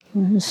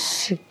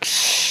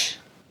6,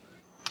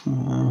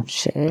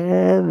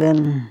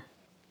 7,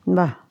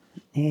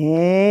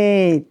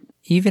 8.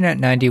 Even at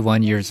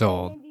 91 years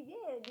old,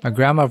 my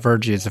grandma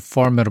Virgie is a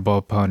formidable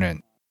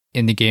opponent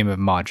in the game of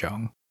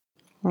mahjong.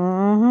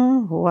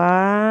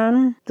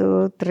 1,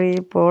 2, 3,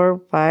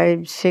 4,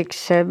 5, 6,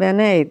 7,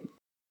 8.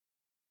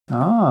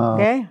 Oh.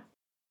 Okay?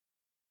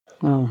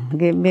 Oh,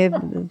 give me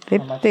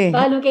 50.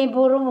 Paano kayo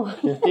puro mo?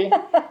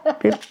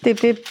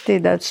 50,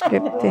 that's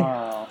 50.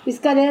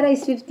 Piscadera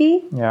is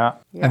 50? Yeah.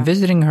 I'm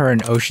visiting her in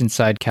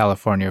Oceanside,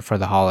 California for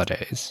the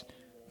holidays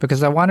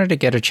because I wanted to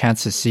get a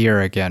chance to see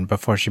her again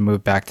before she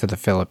moved back to the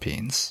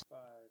Philippines.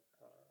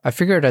 I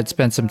figured I'd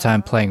spend some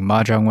time playing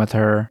mahjong with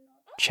her,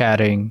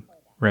 chatting,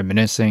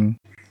 reminiscing.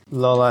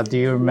 Lola, do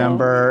you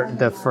remember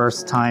the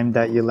first time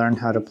that you learned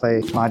how to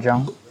play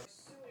mahjong?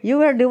 You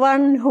were the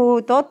one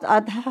who taught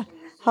at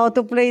how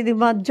to play the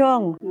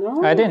mahjong.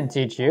 No. I didn't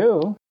teach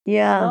you.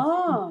 Yeah.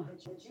 Oh.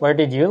 Where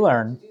did you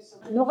learn?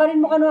 No ka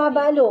rin mo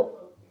abalo.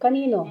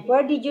 Kanino?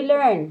 Where did you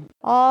learn?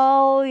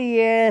 Oh,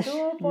 yes.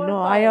 2, 4,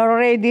 No, 5. I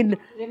already...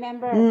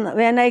 Remember?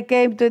 When I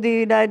came to the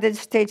United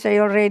States, I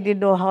already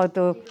know how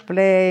to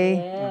play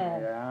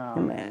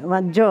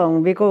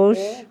mahjong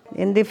because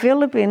in the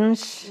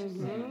Philippines,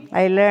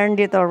 I learned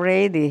it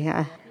already.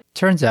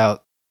 Turns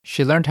out,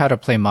 she learned how to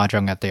play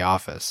mahjong at the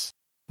office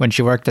when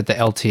she worked at the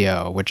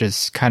LTO, which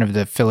is kind of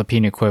the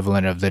Philippine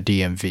equivalent of the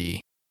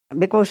DMV.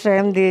 Because I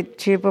am the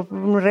chief of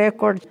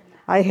records,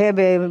 I have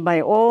my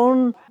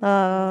own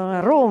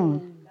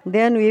room.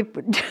 Then we,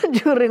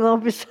 during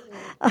office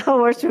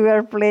hours, we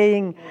were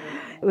playing.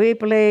 We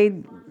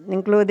played,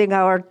 including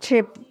our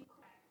chief,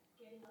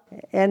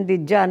 and the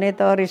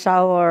janitor is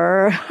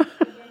our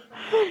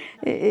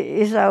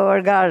is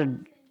our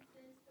guard.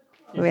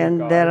 When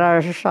there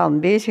are some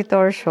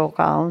visitors who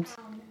come,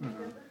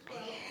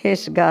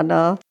 he's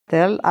gonna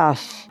tell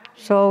us,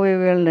 so we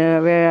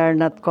are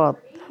not caught.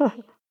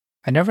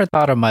 I never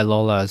thought of my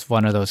Lola as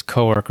one of those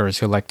coworkers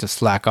who like to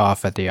slack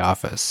off at the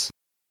office.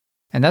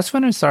 And that's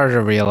when I started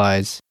to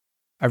realize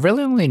I've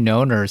really only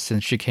known her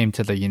since she came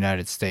to the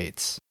United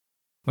States,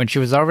 when she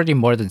was already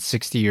more than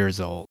 60 years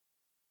old.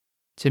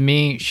 To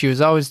me, she was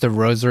always the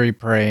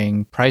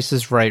rosary-praying, Price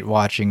is Right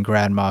watching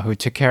grandma who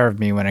took care of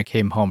me when I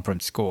came home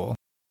from school.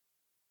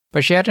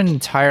 But she had an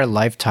entire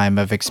lifetime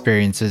of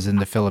experiences in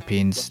the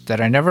Philippines that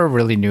I never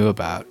really knew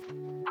about.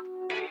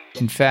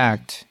 In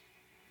fact,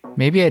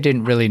 maybe I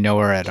didn't really know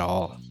her at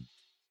all.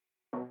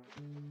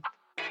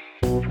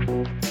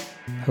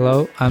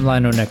 Hello, I'm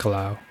Lino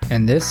Nicolau,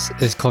 and this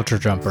is Culture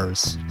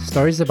Jumpers,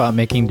 stories about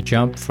making the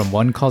jump from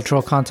one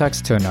cultural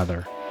context to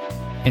another.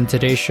 In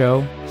today's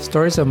show,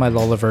 stories of my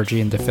Lola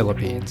Virgie in the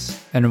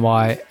Philippines, and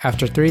why,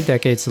 after 3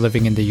 decades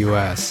living in the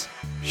US,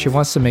 she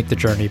wants to make the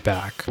journey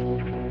back.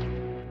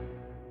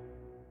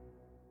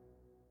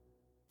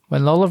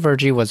 When Lola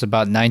Virgie was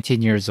about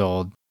 19 years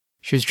old,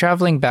 she was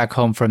traveling back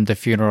home from the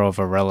funeral of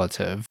a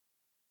relative,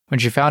 when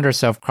she found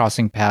herself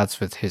crossing paths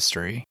with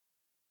history.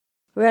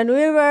 When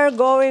we were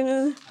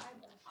going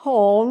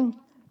home,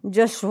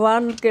 just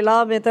 1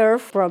 kilometer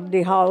from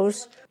the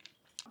house,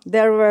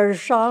 there were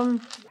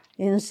some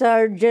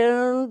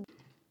insurgents.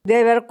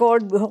 They were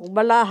called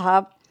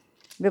Balahap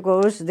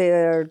because they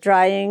were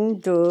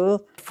trying to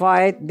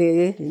fight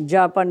the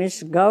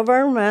Japanese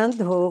government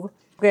who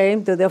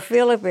came to the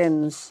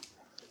Philippines.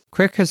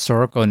 Quick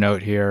historical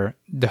note here,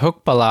 the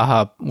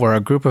Hukbalahap were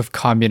a group of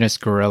communist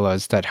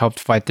guerrillas that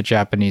helped fight the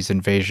Japanese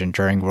invasion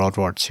during World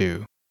War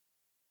II.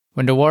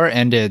 When the war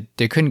ended,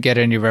 they couldn't get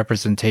any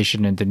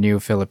representation in the new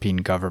Philippine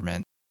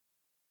government.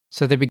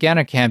 So they began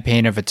a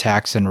campaign of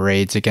attacks and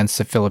raids against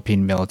the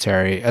Philippine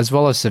military as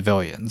well as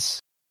civilians.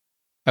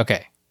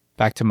 Okay,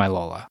 back to my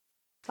Lola.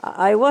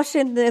 I was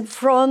in the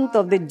front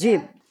of the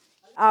jeep.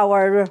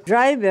 Our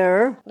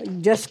driver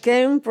just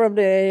came from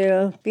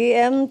the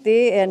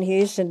PMT and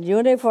he's in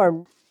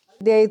uniform.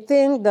 They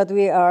think that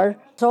we are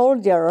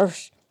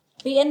soldiers.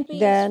 PNP is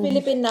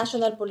Philippine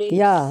National Police.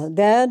 Yeah,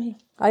 then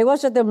I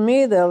was at the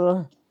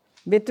middle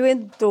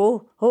between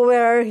two who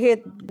were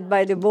hit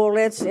by the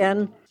bullets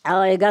and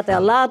I got a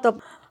lot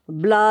of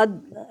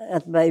blood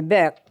at my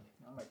back.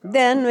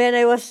 Then when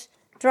I was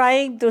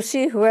trying to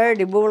see where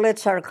the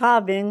bullets are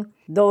coming,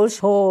 those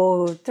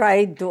who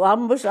tried to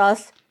ambush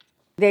us,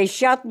 they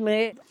shot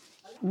me.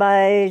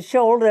 My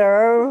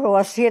shoulder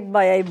was hit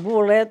by a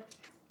bullet.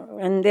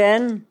 And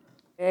then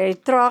a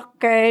truck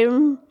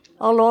came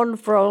alone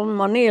from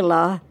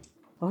Manila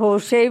who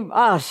saved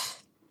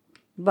us.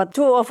 But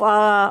 2 of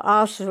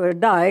us were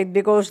died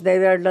because they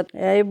were not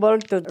able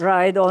to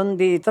ride on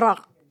the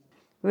truck.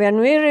 When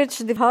we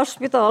reached the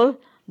hospital,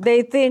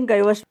 they think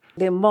I was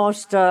the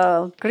most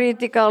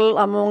critical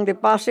among the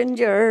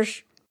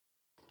passengers.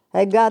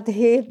 I got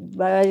hit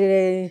by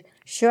a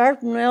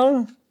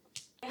shrapnel.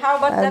 How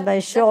about And my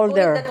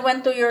shoulder. that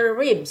went to your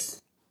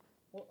ribs?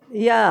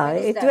 Yeah,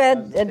 it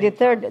went at the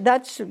third.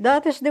 That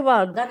is the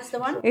one. That is the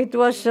one? It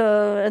was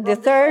the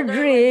third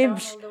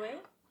ribs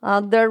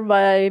under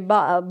my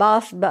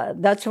boss.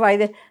 That's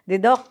why the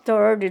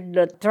doctor did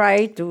not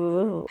try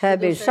to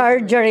have a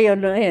surgery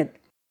on it.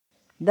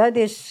 That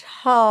is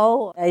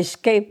how I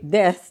escaped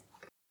death.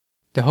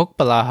 The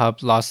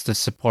Hukbalahap lost the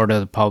support of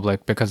the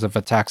public because of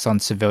attacks on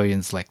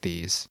civilians like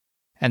these,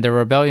 and the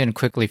rebellion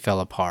quickly fell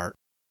apart.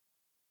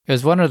 It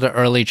was one of the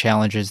early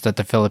challenges that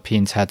the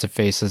Philippines had to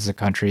face as a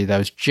country that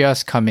was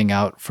just coming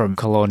out from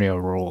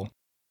colonial rule,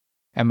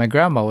 and my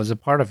grandma was a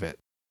part of it.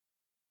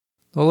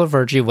 Lola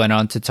Vergy went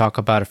on to talk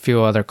about a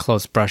few other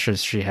close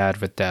brushes she had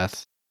with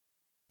death.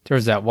 There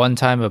was that one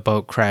time a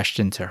boat crashed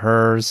into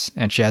hers,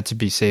 and she had to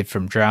be saved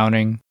from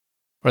drowning,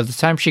 or the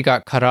time she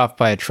got cut off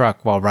by a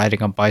truck while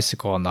riding a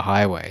bicycle on the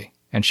highway,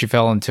 and she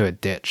fell into a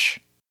ditch.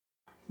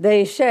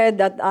 They said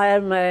that I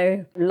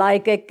am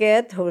like a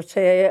cat who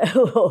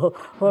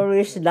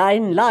is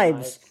 9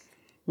 lives.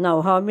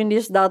 Now, how many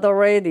is that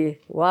already?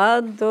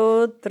 1,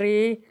 2,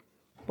 3,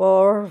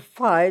 4,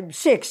 5,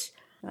 6.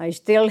 I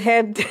still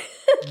have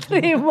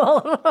 3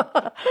 more.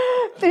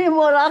 3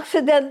 more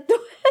accidents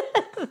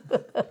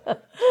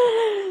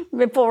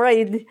before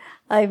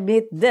I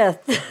meet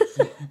death.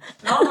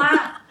 No,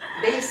 Ma.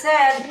 They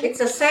said it's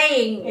a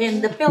saying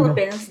in the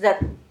Philippines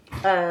that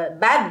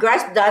bad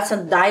grass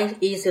doesn't die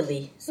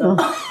easily. So,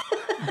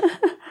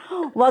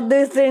 What do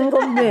you think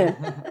of me?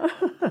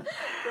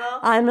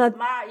 I'm not.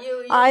 Ma,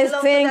 you I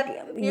belong think. to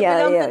that, you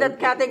belong to that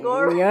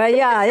category.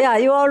 Yeah.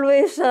 You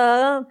always.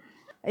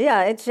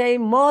 It's a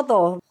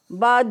motto.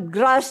 Bad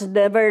grass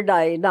never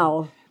die.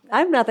 Now,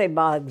 I'm not a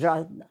bad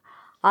grass.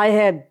 I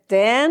have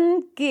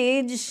 10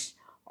 kids.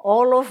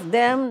 All of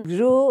them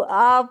grew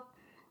up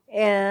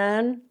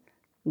and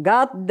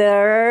got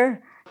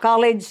their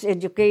college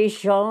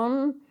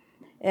education,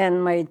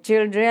 and my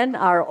children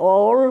are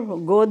all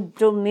good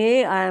to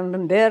me.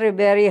 I'm very,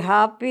 very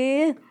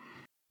happy.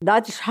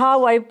 That's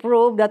how I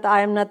prove that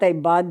I'm not a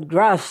bad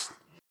grass.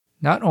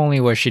 Not only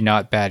was she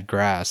not bad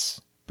grass,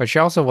 but she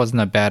also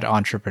wasn't a bad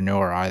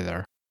entrepreneur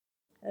either.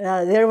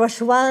 There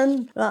was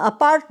one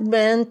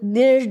apartment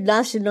near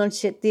National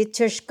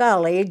Teachers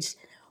College,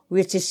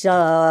 which is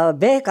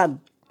vacant.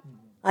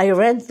 I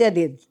rented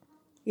it.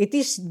 It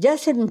is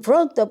just in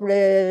front of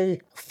the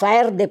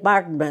fire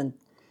department.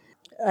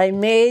 I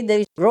made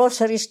a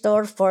grocery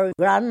store for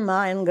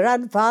grandma and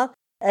grandpa,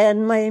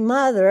 and my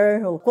mother,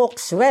 who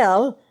cooks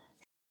well.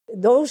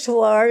 Those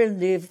who are in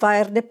the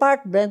fire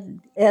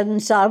department,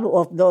 and some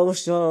of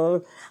those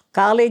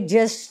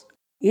colleges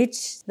eat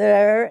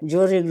there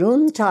during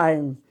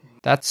noontime.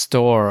 That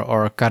store,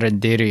 or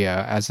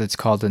carinderia as it's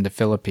called in the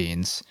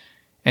Philippines,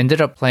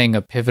 ended up playing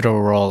a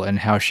pivotal role in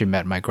how she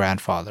met my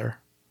grandfather.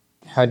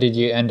 How did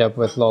you end up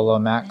with Lolo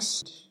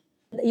Max?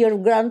 Your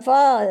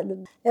grandpa,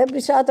 every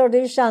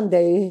Saturday,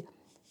 Sunday,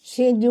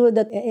 she knew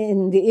that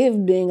in the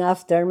evening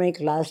after my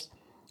class,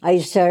 I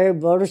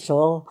serve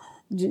also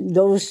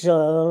those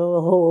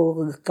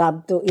who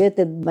come to eat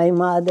at my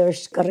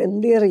mother's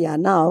carinderia.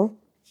 Now,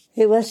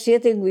 he was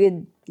sitting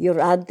with your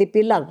Auntie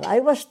Pilang. I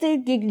was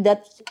thinking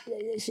that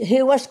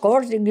he was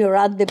courting your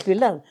Auntie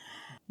Pilang.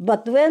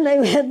 But when I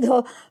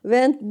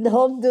went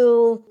home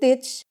to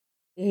teach,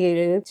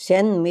 he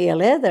sent me a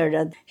letter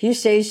that he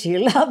says he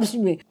loves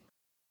me.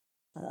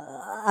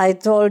 I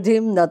told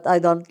him that I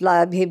don't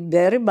love him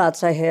very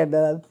much. I have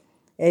a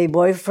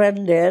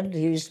boyfriend there.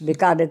 He's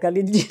mechanical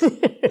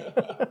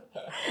engineer.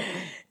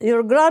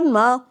 Your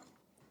grandma,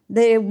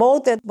 they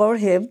voted for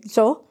him,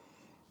 so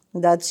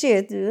that's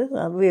it.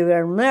 We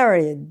were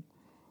married.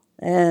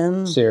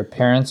 And So your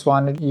parents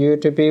wanted you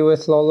to be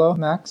with Lolo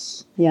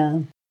Max? yeah,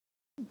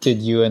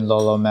 Did you and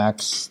Lolo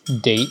Max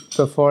date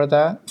before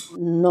that?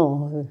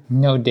 no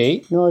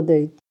date?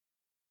 date.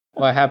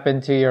 What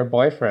happened to your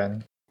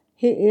boyfriend?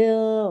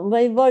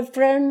 My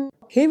boyfriend,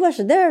 he was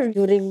there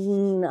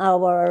during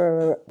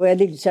our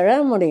wedding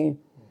ceremony.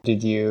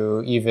 Did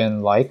you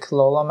even like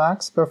Lolo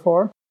Max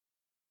before?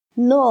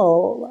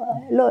 No,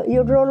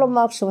 your Lolo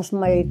Max was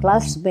my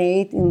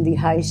classmate in the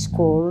high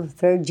school,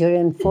 3rd year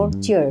and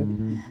 4th year.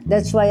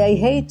 That's why I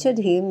hated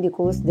him,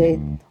 because they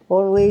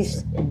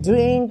always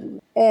drink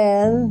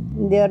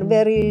and they are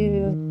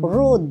very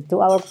rude to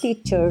our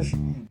teachers.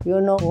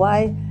 You know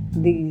why?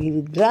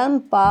 The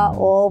grandpa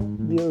of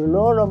your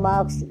Lolo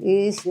Max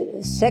is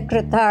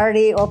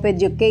Secretary of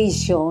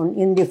Education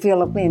in the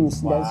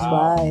Philippines. Wow. That's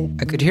why.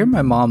 I could hear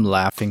my mom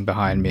laughing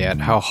behind me at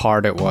how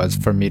hard it was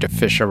for me to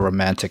fish a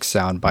romantic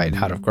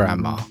soundbite out of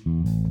Grandma.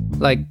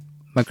 Like,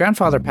 my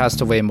grandfather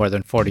passed away more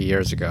than 40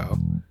 years ago,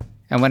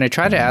 and when I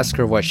tried to ask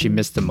her what she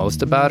missed the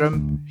most about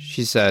him,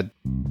 she said,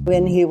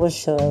 When he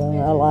was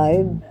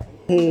alive,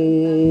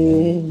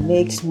 he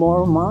makes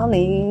more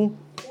money.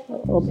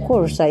 Of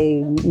course,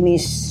 I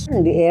miss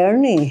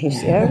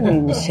his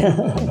earnings.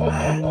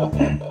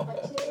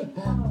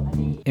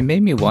 It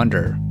made me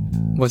wonder,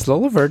 was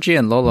Lola Vergy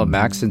and Lolo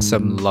Max in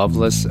some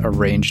loveless,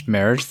 arranged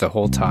marriage the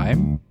whole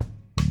time?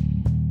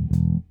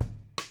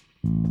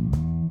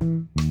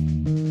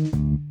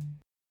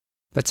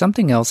 But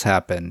something else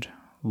happened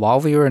while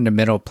we were in the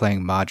middle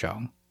playing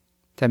mahjong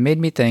that made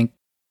me think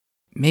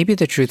maybe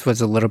the truth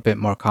was a little bit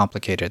more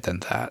complicated than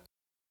that.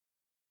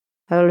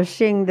 I'll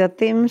sing the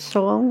theme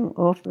song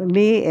of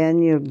me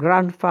and your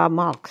Grandpa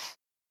Max.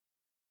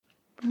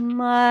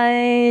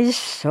 My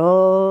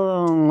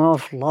song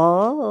of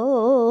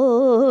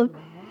love,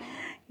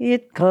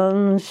 it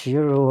comes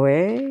your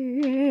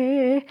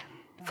way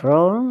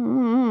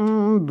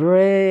from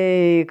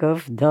break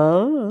of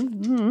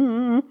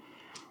dawn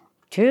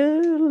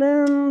till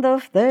end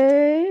of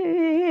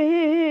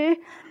day.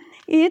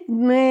 It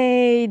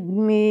made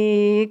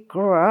me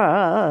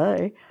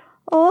cry.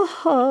 Oh,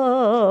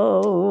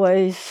 how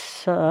I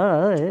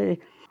sigh.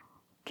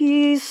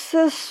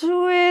 Kisses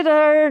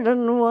sweeter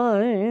than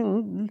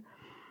wine.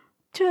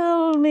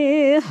 Tell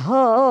me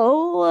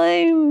how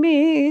I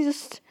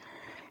missed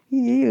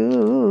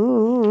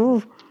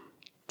you.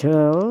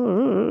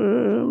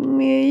 Tell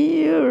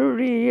me you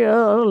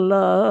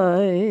realize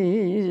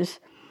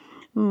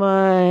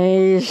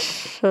my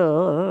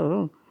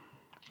song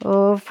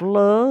of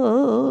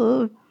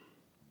love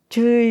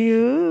to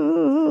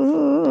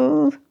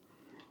you.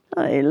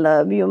 I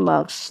love you,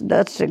 Max.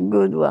 That's a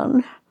good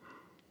one.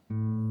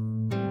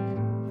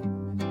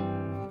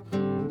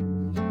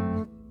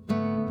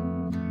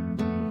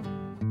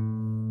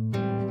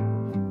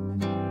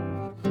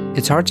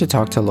 It's hard to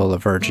talk to Lola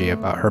Vergy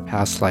about her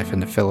past life in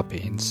the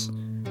Philippines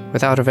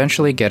without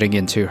eventually getting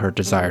into her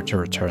desire to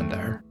return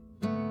there.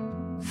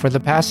 For the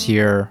past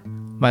year,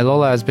 my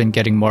Lola has been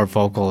getting more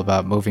vocal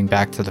about moving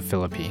back to the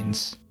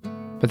Philippines,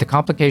 but the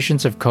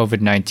complications of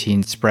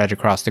COVID-19 spread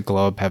across the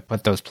globe have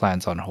put those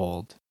plans on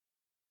hold.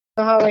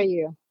 So how are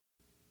you?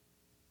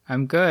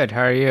 I'm good.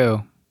 How are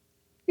you?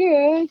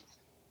 Good.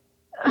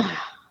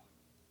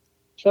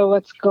 So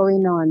what's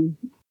going on?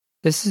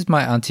 This is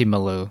my Auntie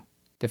Malu,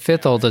 the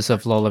fifth oldest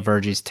of Lola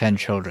Vergy's 10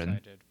 children.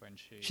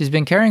 She's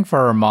been caring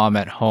for her mom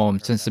at home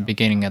since the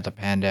beginning of the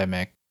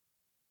pandemic.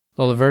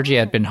 Lola Vergy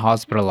had been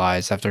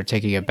hospitalized after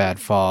taking a bad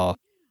fall,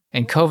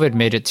 and COVID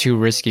made it too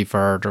risky for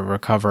her to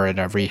recover in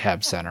a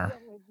rehab center.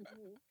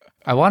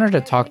 I wanted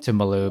to talk to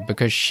Malu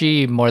because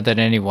she, more than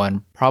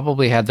anyone,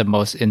 probably had the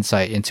most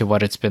insight into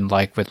what it's been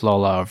like with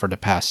Lola over the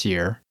past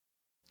year.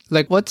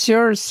 Like, what's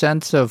your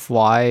sense of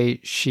why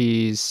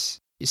she's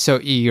so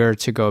eager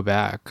to go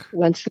back?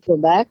 Wants to go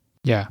back?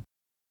 Yeah.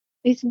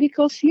 It's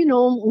because,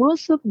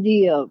 most of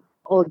the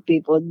old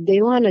people,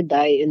 they want to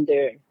die in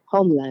their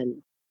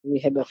homeland. We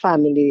have a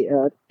family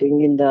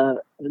thing in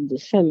the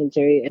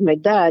cemetery. And my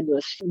dad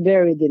was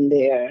buried in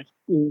there.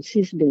 And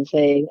she's been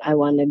saying, I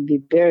want to be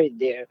buried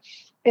there.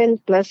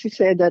 And plus she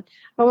said that,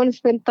 I want to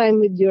spend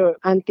time with your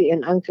auntie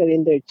and uncle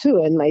in there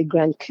too, and my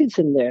grandkids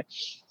in there.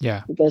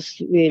 Yeah. Because,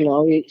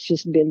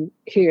 she's been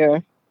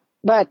here.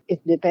 But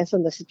it depends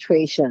on the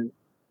situation.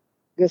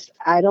 Because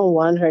I don't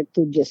want her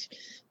to just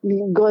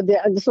go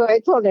there. So I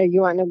told her,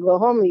 you want to go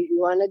home, you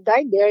want to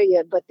die there,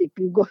 yeah. But if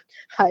you go,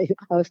 I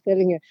was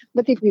telling her,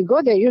 but if you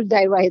go there, you'll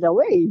die right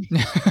away.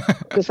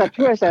 Because at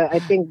first, I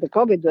think the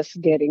COVID was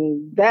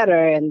getting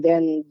better, and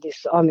then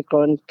this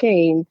Omicron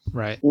came.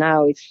 Right.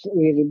 Now it's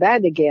really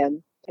bad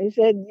again. I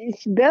said,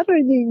 it's better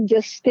to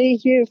just stay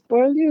here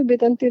for a little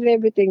bit until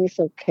everything is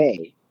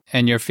okay.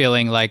 And you're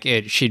feeling like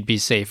she'd be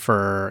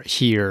safer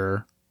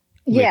here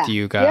with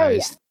you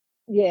guys. Yeah.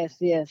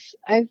 Yes.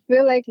 I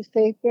feel like it's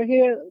safer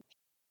here.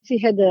 She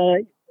had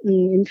an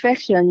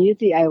infection,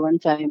 UTI one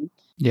time.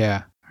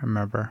 Yeah, I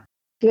remember.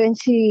 When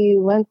she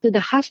went to the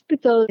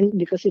hospital,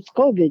 because it's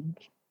COVID,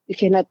 you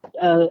cannot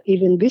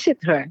even visit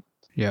her.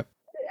 Yep.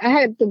 I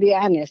have to be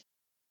honest.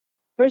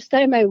 First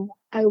time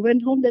I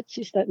went home that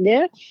she's not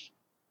there,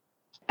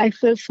 I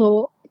felt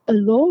so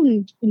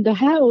alone in the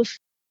house.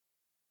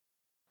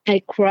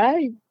 I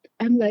cried.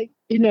 I'm like,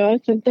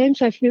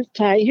 sometimes I feel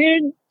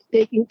tired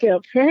taking care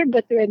of her,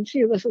 but when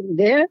she wasn't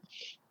there,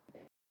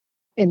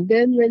 and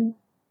then when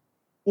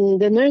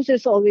the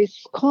nurses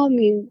always call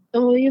me,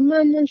 oh, your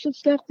mom wants to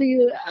talk to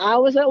you. I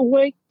was at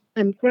work.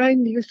 I'm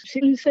crying because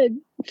she said,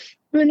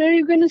 when are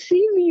you going to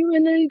see me?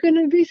 When are you going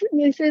to visit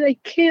me? I said, I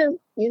can't,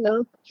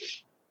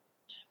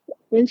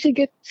 When she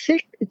gets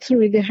sick, it's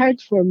really hard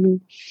for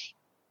me.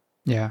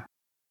 Yeah.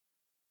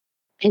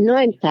 I know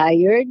I'm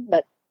tired,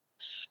 but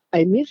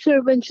I miss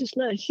her when she's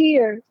not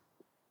here.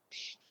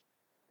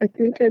 I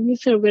think I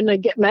miss her when I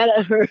get mad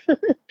at her.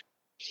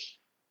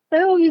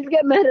 I always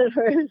get mad at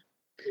her.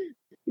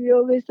 She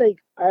always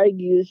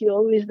argues. She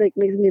always makes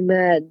me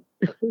mad.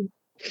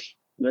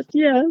 But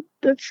yeah,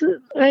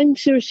 I'm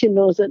sure she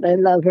knows that I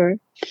love her.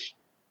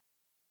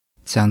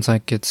 Sounds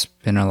like it's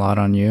been a lot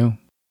on you.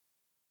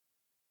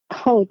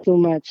 Oh, too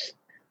much.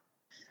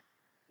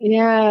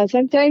 Yeah,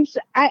 sometimes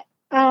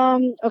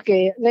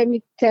okay, let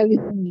me tell you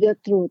the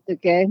truth,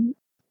 okay?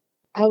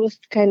 I was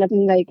kind of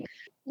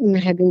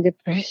having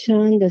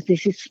depression, that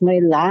this is my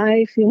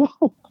life,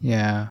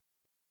 Yeah.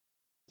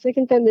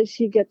 Second time that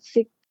she got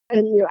sick,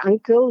 and your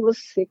uncle was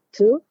sick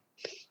too.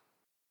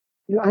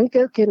 Your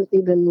uncle can't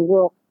even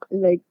walk.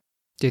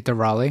 Tito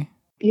Raleigh?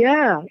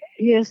 Yeah,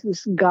 he has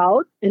this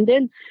gout. And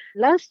then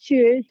last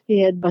year,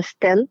 he had a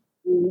stent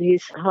in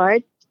his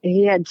heart.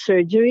 He had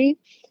surgery.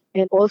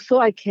 And also,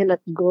 I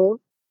cannot go.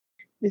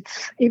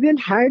 It's even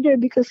harder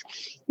because,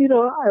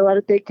 I want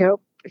to take care of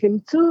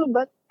him too,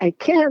 but I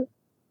can't.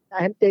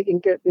 I'm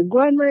taking care of the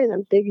grandma and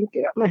I'm taking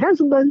care of my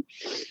husband.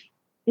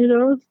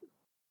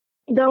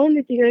 The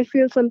only thing I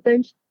feel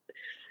sometimes,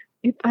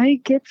 if I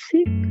get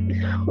sick,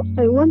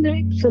 I wonder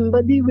if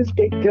somebody will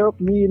take care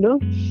of me,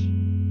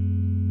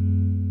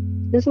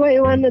 That's why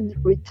I want to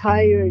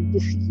retire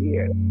this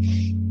year.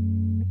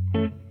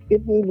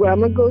 If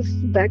grandma goes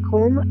back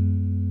home,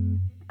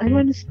 I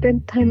want to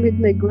spend time with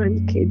my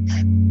grandkids.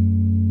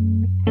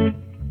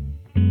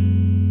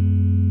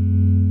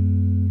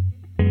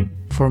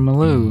 For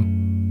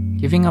Malou,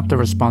 giving up the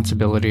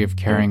responsibility of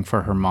caring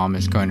for her mom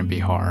is going to be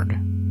hard,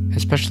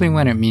 especially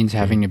when it means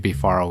having to be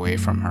far away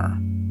from her.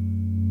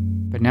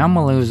 But now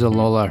Malou is a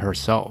Lola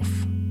herself,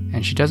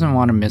 and she doesn't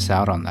want to miss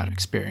out on that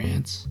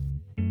experience.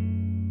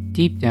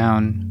 Deep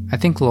down, I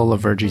think Lola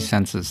Virgie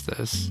senses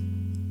this,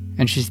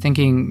 and she's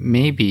thinking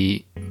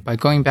maybe by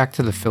going back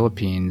to the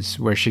Philippines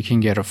where she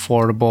can get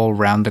affordable,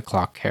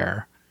 round-the-clock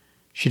care,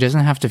 she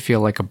doesn't have to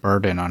feel like a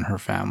burden on her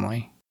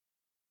family.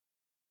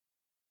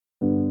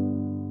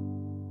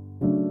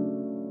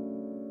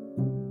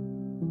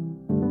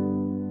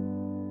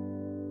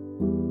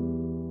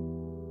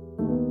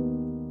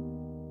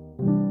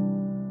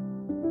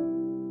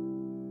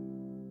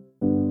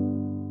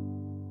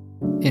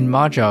 In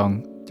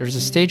Mahjong, there's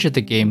a stage of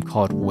the game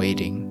called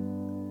waiting.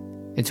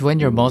 It's when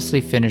you're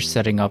mostly finished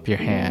setting up your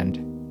hand,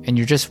 and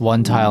you're just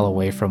one tile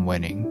away from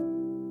winning.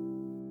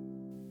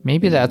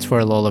 Maybe that's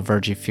where Lola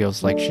Virgie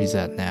feels like she's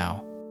at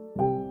now.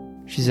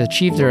 She's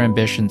achieved her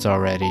ambitions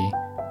already,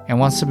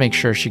 and wants to make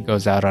sure she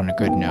goes out on a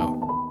good note.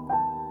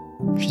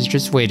 She's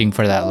just waiting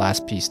for that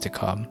last piece to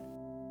come.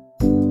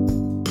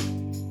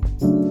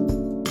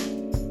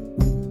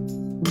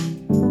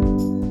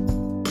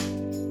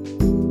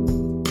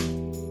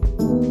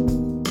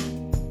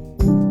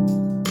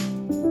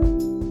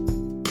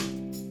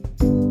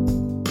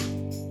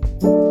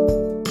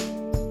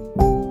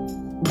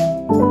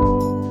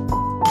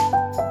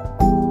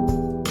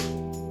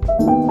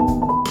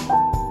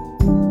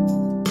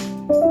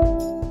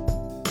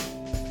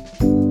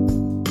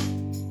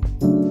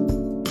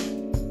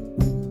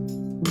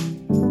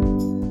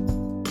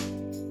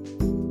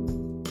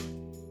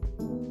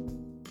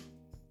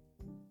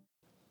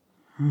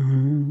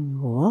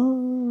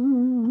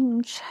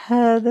 Once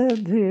had a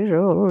dear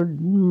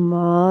old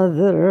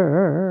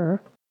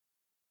mother.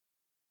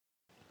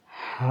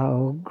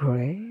 How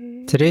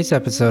great. Today's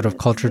episode of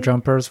Culture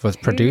Jumpers was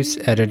produced,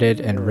 edited,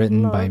 and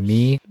written by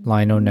me,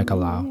 Lino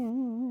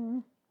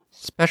Nicolau.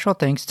 Special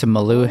thanks to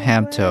Malou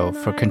Hamto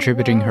for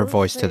contributing her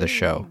voice to the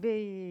show.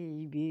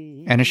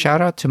 And a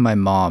shout out to my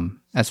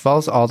mom, as well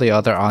as all the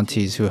other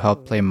aunties who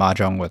helped play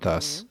Mahjong with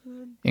us,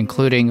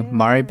 including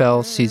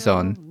Maribel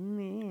Cizon,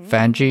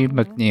 Vanji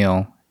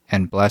McNeil,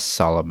 and Bless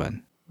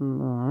Solomon.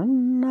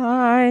 One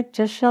night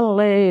just shall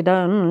lay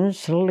down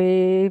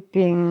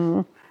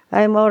sleeping.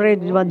 I'm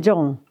already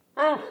Mahjong.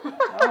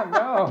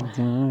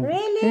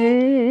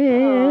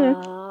 Really?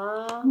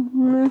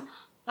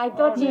 I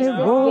thought she's just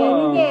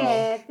getting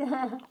it.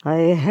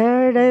 I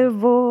heard a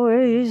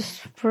voice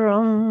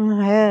from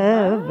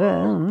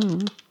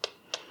heaven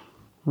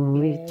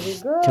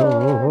which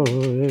told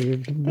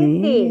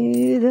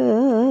me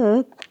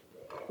that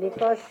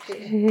Because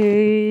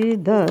he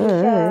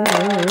died.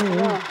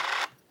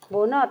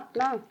 bunot,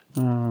 no?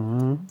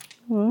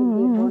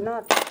 Hindi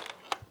bunot.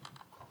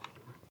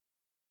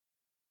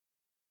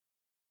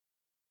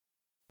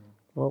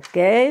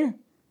 Okay,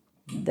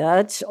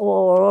 that's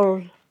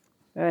all.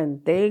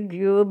 And thank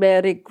you.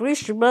 Merry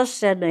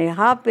Christmas and a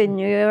Happy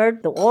New Year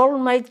to all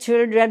my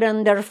children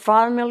and their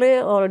family,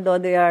 although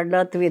they are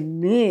not with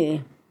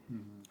me.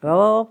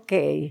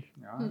 Okay.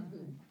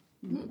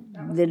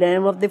 In the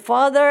name of the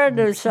Father,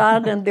 the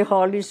Son, and the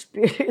Holy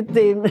Spirit.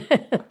 Amen.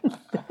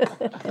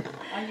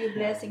 Are you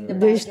blessing the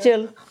Do you Bible?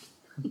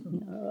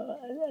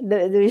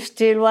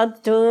 still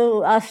want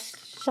to ask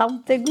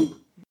something?